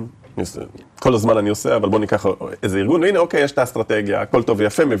ארגון, כל הזמן אני עושה, אבל בוא ניקח איזה ארגון, והנה אוקיי, יש את האסטרטגיה, הכל טוב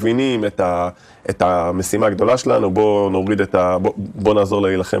ויפה, מבינים את המשימה הגדולה שלנו, בוא נעזור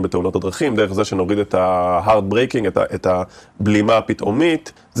להילחם בתאונות הדרכים, דרך זה שנוריד את ה-hard breaking, את הבלימה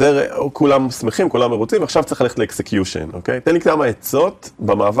הפתאומית, זה כולם שמחים, כולם מרוצים, ועכשיו צריך ללכת ל-execution, אוקיי? תן לי כמה עצות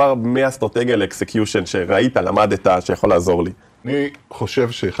במעבר מהאסטרטגיה ל-execution שראית, למדת, שיכול לעזור לי. אני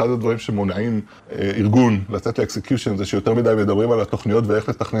חושב שאחד הדברים שמונעים ארגון לצאת לאקסקיושן זה שיותר מדי מדברים על התוכניות ואיך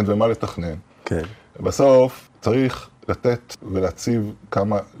לתכנן ומה לתכנן. כן. בסוף צריך לתת ולהציב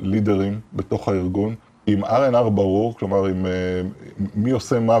כמה לידרים בתוך הארגון עם R&R ברור, כלומר עם מי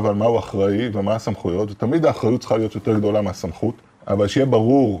עושה מה ועל מה הוא אחראי ומה הסמכויות, ותמיד האחריות צריכה להיות יותר גדולה מהסמכות, אבל שיהיה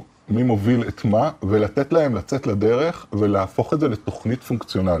ברור מי מוביל את מה ולתת להם לצאת לדרך ולהפוך את זה לתוכנית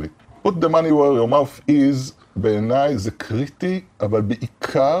פונקציונלית. Put the money where your mouth is, בעיניי זה קריטי, אבל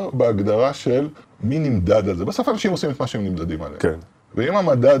בעיקר בהגדרה של מי נמדד על זה. בסוף אנשים עושים את מה שהם נמדדים עליהם. כן. ואם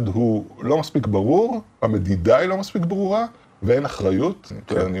המדד הוא לא מספיק ברור, המדידה היא לא מספיק ברורה, ואין אחריות,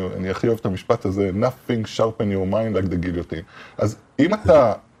 כן. אני הכי אוהב את המשפט הזה, nothing sharpen your mind like the guillotine. אז אם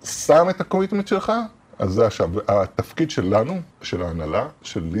אתה שם את הקומיטמנט שלך, אז זה עכשיו. התפקיד שלנו, של ההנהלה,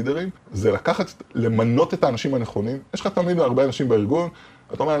 של לידרים, זה למנות את האנשים הנכונים. יש לך תמיד הרבה אנשים בארגון,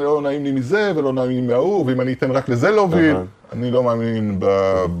 אתה אומר, לא נעים לי מזה ולא נעים לי מההוא, ואם אני אתן רק לזה להוביל, אני לא מאמין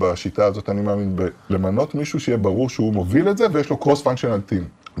בשיטה הזאת, אני מאמין למנות מישהו שיהיה ברור שהוא מוביל את זה, ויש לו cross-functional team.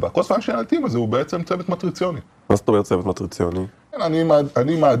 וה-cross-functional team הזה הוא בעצם צוות מטריציוני. מה זאת אומרת צוות מטריציוני?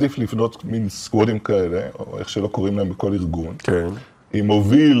 אני מעדיף לבנות מין סקוואדים כאלה, או איך שלא קוראים להם בכל ארגון. כן. עם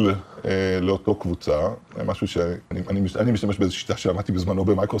מוביל לאותו קבוצה, משהו שאני משתמש באיזו שיטה שעמדתי בזמנו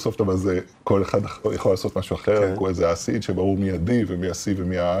במייקרוסופט, אבל זה כל אחד יכול לעשות משהו אחר, כמו איזה ה-seed שברור מי ה-D ומי ה-C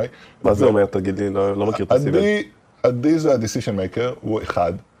ומי ה-I. מה זה אומר? תגיד לי, לא מכיר את ה-C. ה-D זה ה-decision maker, הוא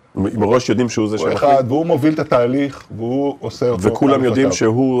אחד. מראש יודעים שהוא זה שמחליט. הוא אחד, והוא מוביל את התהליך, והוא עושה אותו. וכולם יודעים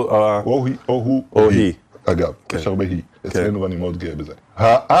שהוא... או היא. אגב, יש הרבה היא. אצלנו ואני מאוד גאה בזה.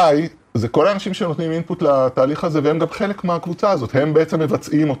 ה-I זה כל האנשים שנותנים אינפוט לתהליך הזה, והם גם חלק מהקבוצה הזאת, הם בעצם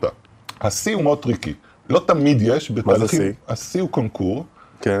מבצעים אותה. ה-C הוא מאוד טריקי. לא תמיד יש בתהליכים... מה זה C? ה-C הוא קונקור.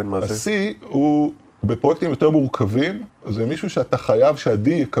 כן, מה זה? ה-C הוא, בפרויקטים יותר מורכבים, זה מישהו שאתה חייב שה-D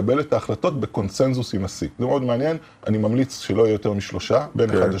יקבל את ההחלטות בקונסנזוס עם ה-C. זה מאוד מעניין, אני ממליץ שלא יהיה יותר מ3, בין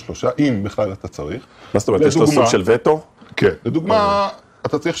 1 ל3, אם בכלל אתה צריך. מה זאת אומרת, יש לו סוג של וטו? כן, לדוגמה,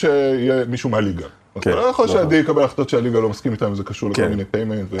 אתה צריך שיהיה מישהו מהליגה. אתה לא יכול שה-D יקבל החלטות שהליגה לא מסכים איתם, וזה קשור לכל מיני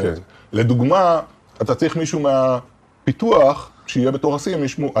פיימנט. לדוגמה, אתה צריך מישהו מהפיתוח שיהיה בתור השיא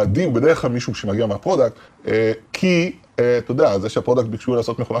מישהו, עדי הוא בדרך כלל מישהו שמגיע מהפרודקט, כי, אתה יודע, זה שהפרודקט ביקשו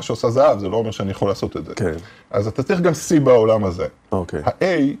לעשות מכונה שעושה זהב, זה לא אומר שאני יכול לעשות את זה. כן. אז אתה צריך גם C בעולם הזה. אוקיי. ה-A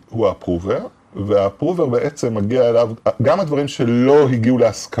הוא הפרובר, והפרובר בעצם מגיע אליו, גם הדברים שלא הגיעו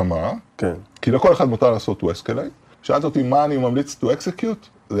להסכמה, כן. כי לכל אחד מותר לעשות to escalate. שאלת אותי מה אני ממליץ to execute,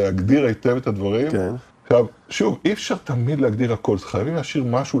 זה להגדיר היטב את הדברים. כן. עכשיו, שוב, אי אפשר תמיד להגדיר הכל, חייבים להשאיר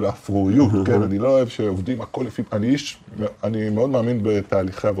משהו לאפרוריות, כן? אני לא אוהב שעובדים הכל לפי... אני מאוד מאמין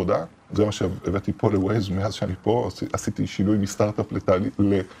בתהליכי עבודה, זה מה שהבאתי פה לווייז, מאז שאני פה, עשיתי שינוי מסטארט-אפ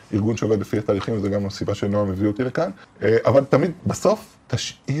לארגון שעובד לפי התהליכים, וזה גם הסיבה שנועם הביא אותי לכאן, אבל תמיד, בסוף,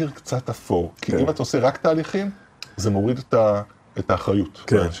 תשאיר קצת אפור, כי אם אתה עושה רק תהליכים, זה מוריד את האחריות.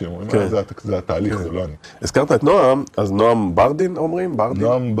 כן, כן. זה התהליך, זה לא אני. הזכרת את נועם, אז נועם ברדין אומרים? ברדין?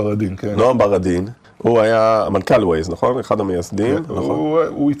 נועם ברדין, כן. נועם ברדין. הוא היה מנכ"ל ווייז, נכון? אחד המייסדים, נכון?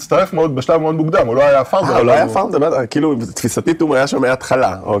 הוא הצטרף בשלב מאוד מוקדם, הוא לא היה פאונדר. הוא לא היה פאונדר, כאילו תפיסתית הוא היה שם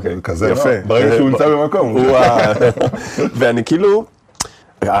מההתחלה, אוקיי. כזה, יפה. ברגע שהוא נמצא במקום. ואני כאילו,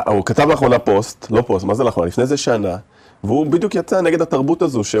 הוא כתב לאחרונה פוסט, לא פוסט, מה זה לאחרונה? לפני זה שנה, והוא בדיוק יצא נגד התרבות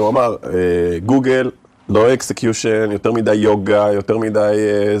הזו, שהוא אמר, גוגל, לא אקסקיושן, יותר מדי יוגה, יותר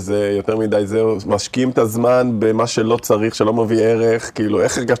מדי זה, משקיעים את הזמן במה שלא צריך, שלא מביא ערך, כאילו,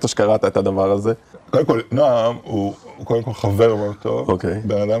 איך הרגשת שקראת את הדבר הזה? קודם כל, נועם הוא קודם כל חבר מאוד טוב,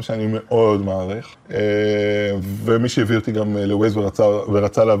 בן אדם שאני מאוד מעריך, ומי שהביא אותי גם לווייז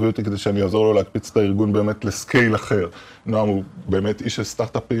ורצה להביא אותי כדי שאני אעזור לו להקפיץ את הארגון באמת לסקייל אחר. נועם הוא באמת איש של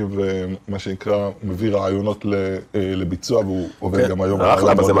סטארט-אפים ומה שנקרא מביא רעיונות לביצוע, והוא עובד גם היום.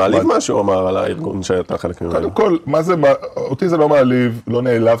 אחלה, אבל זה מעליב מה שהוא אמר על הארגון שאתה חלק ממנו. קודם כל, אותי זה לא מעליב, לא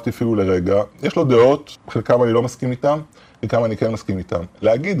נעלבתי אפילו לרגע. יש לו דעות, חלקם אני לא מסכים איתם, וכמה אני כן מסכים איתם.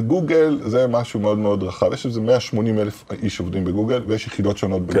 להגיד גוגל זה משהו מאוד מאוד רחב. יש איזה 180,000 איש עובדים בגוגל, ויש יחידות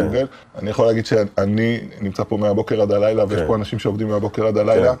שונות בגוגל. אני יכול להגיד שאני נמצא פה מהבוקר עד הלילה, ויש פה אנשים שעובדים מהבוקר עד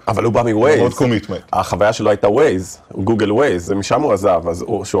הלילה. אבל הוא בא מווייז. מאוד קומיטמנט. החוויה שלו הייתה ווייז, גוגל ווייז, זה משם הוא עזב. אז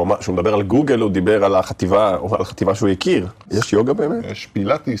כשהוא מדבר על גוגל, הוא דיבר על החטיבה שהוא הכיר. יש יוגה באמת? יש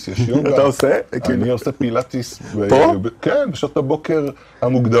פילאטיס, יש יוגה. אתה עושה? אני עושה פילאטיס. פה? כן, בשעות הבוקר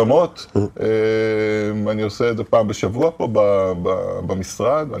המוקדמות. אני עושה את זה פעם בשבוע פה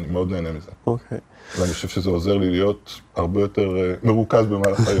במשרד, ואני מאוד נהנה מזה. אוקיי. ואני חושב שזה עוזר לי להיות הרבה יותר מרוכז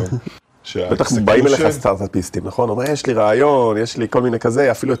במהלך היום. בטח באים אליך סטארט-אפיסטים, נכון? אומר, יש לי רעיון, יש לי כל מיני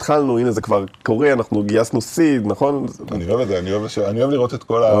כזה, אפילו התחלנו, הנה זה כבר קורה, אנחנו גייסנו סיד, נכון? אני אוהב את זה, אני אוהב לראות את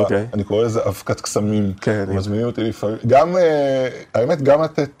כל אני קורא לזה אבקת קסמים. מזמינים אותי לפעמים. גם, האמת, גם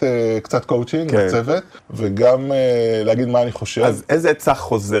לתת קצת קואוצ'ינג לצוות, וגם להגיד מה אני חושב. אז איזה עצה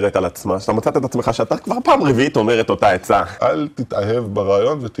חוזרת על עצמה? שאתה מצאת את עצמך שאתה כבר פעם רביעית אומר את אותה עצה. אל תתאהב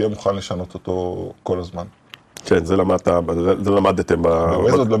ברעיון ותהיה מוכן לשנות אותו כל הזמן. כן, זה למדתם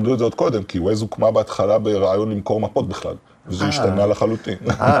בווייז עוד למדו את זה עוד קודם, כי ווייז הוקמה בהתחלה ברעיון למכור מפות בכלל, וזה השתנה לחלוטין.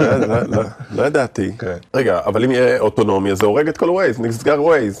 לא ידעתי. רגע, אבל אם יהיה אוטונומי, אז זה הורג את כל ווייז, נסגר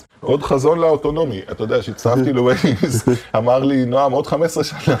ווייז. עוד חזון לאוטונומי. אתה יודע, שהצטרפתי לווייז, אמר לי, נועם, עוד 15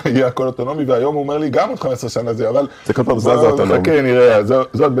 שנה יהיה הכל אוטונומי, והיום הוא אומר לי, גם עוד 15 שנה זה, אבל... זה כל פעם זז אוטונומי. חכה, נראה,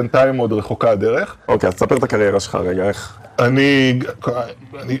 זאת בינתיים עוד רחוקה הדרך. אוקיי, אז תספר את הקריירה שלך רגע, איך? אני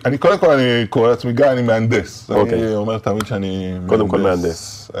קודם כל, אני קורא לעצמי גיא, אני מהנדס. אני אומר תמיד שאני מהנדס. קודם כל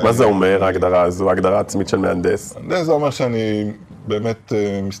מהנדס. מה זה אומר, ההגדרה הזו, ההגדרה עצמית של מהנדס? מהנדס זה אומר שאני באמת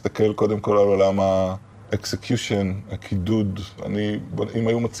מסתכל קודם כל על עולם האקסקיושן, הקידוד. אם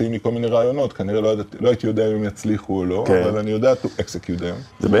היו מציעים לי כל מיני רעיונות, כנראה לא הייתי יודע אם הם יצליחו או לא, אבל אני יודע to execute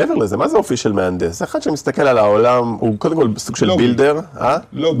them. זה מעבר לזה, מה זה אופי של מהנדס? זה אחד שמסתכל על העולם, הוא קודם כל סוג של בילדר,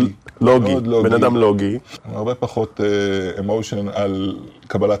 לוגי. לוגי, בן אדם לוגי. הרבה פחות אמושן על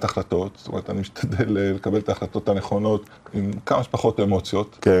קבלת החלטות, זאת אומרת, אני משתדל לקבל את ההחלטות הנכונות עם כמה שפחות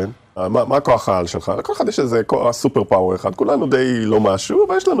אמוציות. כן. מה הכוח העל שלך? לכל אחד יש איזה סופר פאוור אחד, כולנו די לא משהו,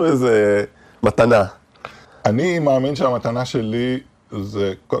 אבל יש לנו איזה מתנה. אני מאמין שהמתנה שלי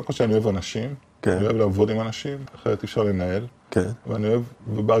זה, קודם כל שאני אוהב אנשים, אני אוהב לעבוד עם אנשים, אחרת אפשר לנהל. ואני אוהב,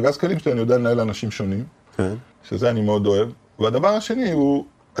 ובארגז כלים שלי אני יודע לנהל אנשים שונים, שזה אני מאוד אוהב. והדבר השני הוא,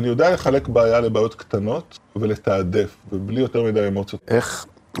 אני יודע לחלק בעיה לבעיות קטנות ולתעדף, ובלי יותר מדי אמוציות. איך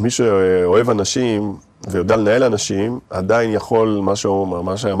מי שאוהב אנשים ויודע לנהל אנשים, עדיין יכול,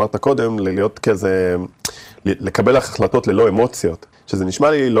 מה שאמרת קודם, להיות כזה, לקבל החלטות ללא אמוציות, שזה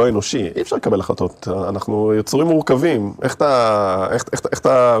נשמע לי לא אנושי, אי אפשר לקבל החלטות, אנחנו יצורים מורכבים, איך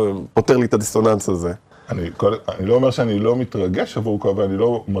אתה פותר לי את הדיסוננס הזה? אני לא אומר שאני לא מתרגש עבור כל, ואני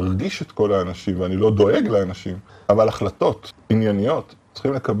לא מרגיש את כל האנשים, ואני לא דואג לאנשים, אבל החלטות ענייניות,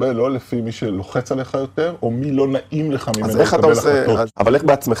 צריכים לקבל לא לפי מי שלוחץ עליך יותר, או מי לא נעים לך ממנו אז איך אתה לקבל עושה, החלטות. אבל איך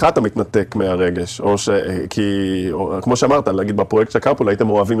בעצמך אתה מתנתק מהרגש? או כמו שאמרת, להגיד בפרויקט של קרפול הייתם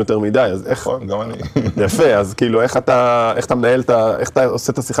אוהבים יותר מדי, אז איך... נכון, גם אני. יפה, אז כאילו איך אתה מנהל, איך אתה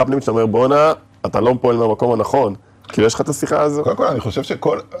עושה את השיחה הפנימית, שאתה אומר בונה, אתה לא פועל מהמקום הנכון. כאילו יש לך את השיחה הזו? קודם כל, אני חושב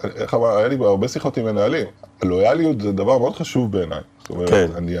היה לי הרבה שיחות עם מנהלים. הלויאליות זה דבר מאוד חשוב בעיניי. זאת אומרת,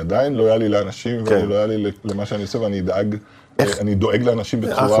 אני עדיין לויאלי לאנשים, ואני לויאלי למה שאני עושה, ואני דואג לאנשים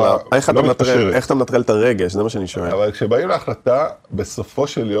בצורה לא מתפשרת. איך אתה מנטרל את הרגש? זה מה שאני שואל. אבל כשבאים להחלטה, בסופו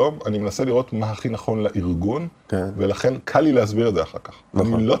של יום, אני מנסה לראות מה הכי נכון לארגון, ולכן קל לי להסביר את זה אחר כך.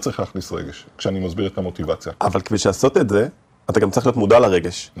 אני לא צריך להכניס רגש, כשאני מסביר את המוטיבציה. אבל כדי לעשות את זה, אתה גם צריך להיות מודע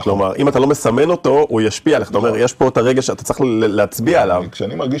לרגש. כלומר, אם אתה לא מסמן אותו, הוא ישפיע עליך. אתה אומר, יש פה את הרגש שאתה צריך להצביע עליו.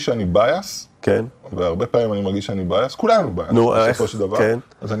 כשאני מרגיש שאני בייס, והרבה פעמים אני מרגיש שאני בייס, כולנו בייס, בסופו של דבר.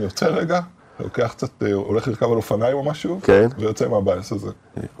 אז אני יוצא רגע, לוקח קצת, הולך לרכב על אופניים או משהו, ויוצא מהבייס הזה.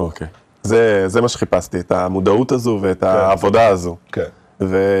 אוקיי. זה מה שחיפשתי, את המודעות הזו ואת העבודה הזו. כן.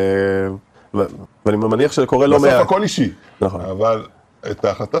 ואני מניח שקורה לא בסוף הכל אישי. נכון. אבל את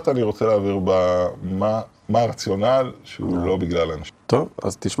ההחלטות אני רוצה להעביר מה הרציונל שהוא לא בגלל אנשים. טוב,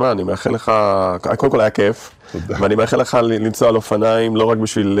 אז תשמע, אני מאחל לך, קודם כל היה כיף, ואני מאחל לך לנסוע על אופניים, לא רק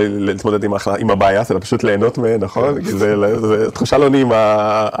בשביל להתמודד עם הבעיה, אלא פשוט ליהנות מהן, נכון? כי זה תחושה לא נעים,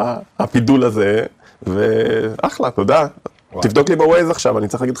 הפידול הזה, ואחלה, תודה. תבדוק לי בווייז עכשיו, אני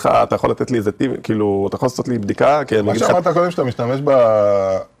צריך להגיד לך, אתה יכול לתת לי איזה טיפ, כאילו, אתה יכול לעשות לי בדיקה, כי מה שאמרת קודם שאתה משתמש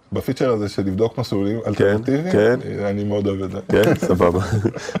בפיצ'ר הזה של לבדוק מסלולים אלטרנטיביים, אני מאוד אוהב את זה. כן, סבבה.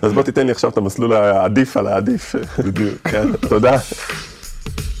 אז בוא תיתן לי עכשיו את המסלול העדיף על העדיף. בדיוק. תודה.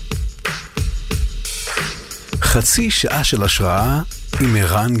 חצי שעה של השראה עם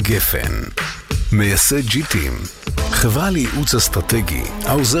ערן גפן. מייסד ג'יטים. חברה לייעוץ אסטרטגי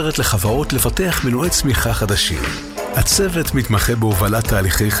העוזרת לחברות לפתח מנועי צמיחה חדשים. הצוות מתמחה בהובלת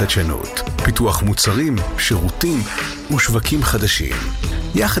תהליכי חדשנות, פיתוח מוצרים, שירותים ושווקים חדשים.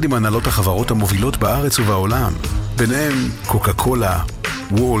 יחד עם הנהלות החברות המובילות בארץ ובעולם, ביניהם קוקה קולה,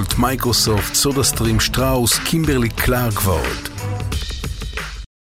 וולט, מייקרוסופט, סודה סטרים, שטראוס, קימברלי קלארק ועוד.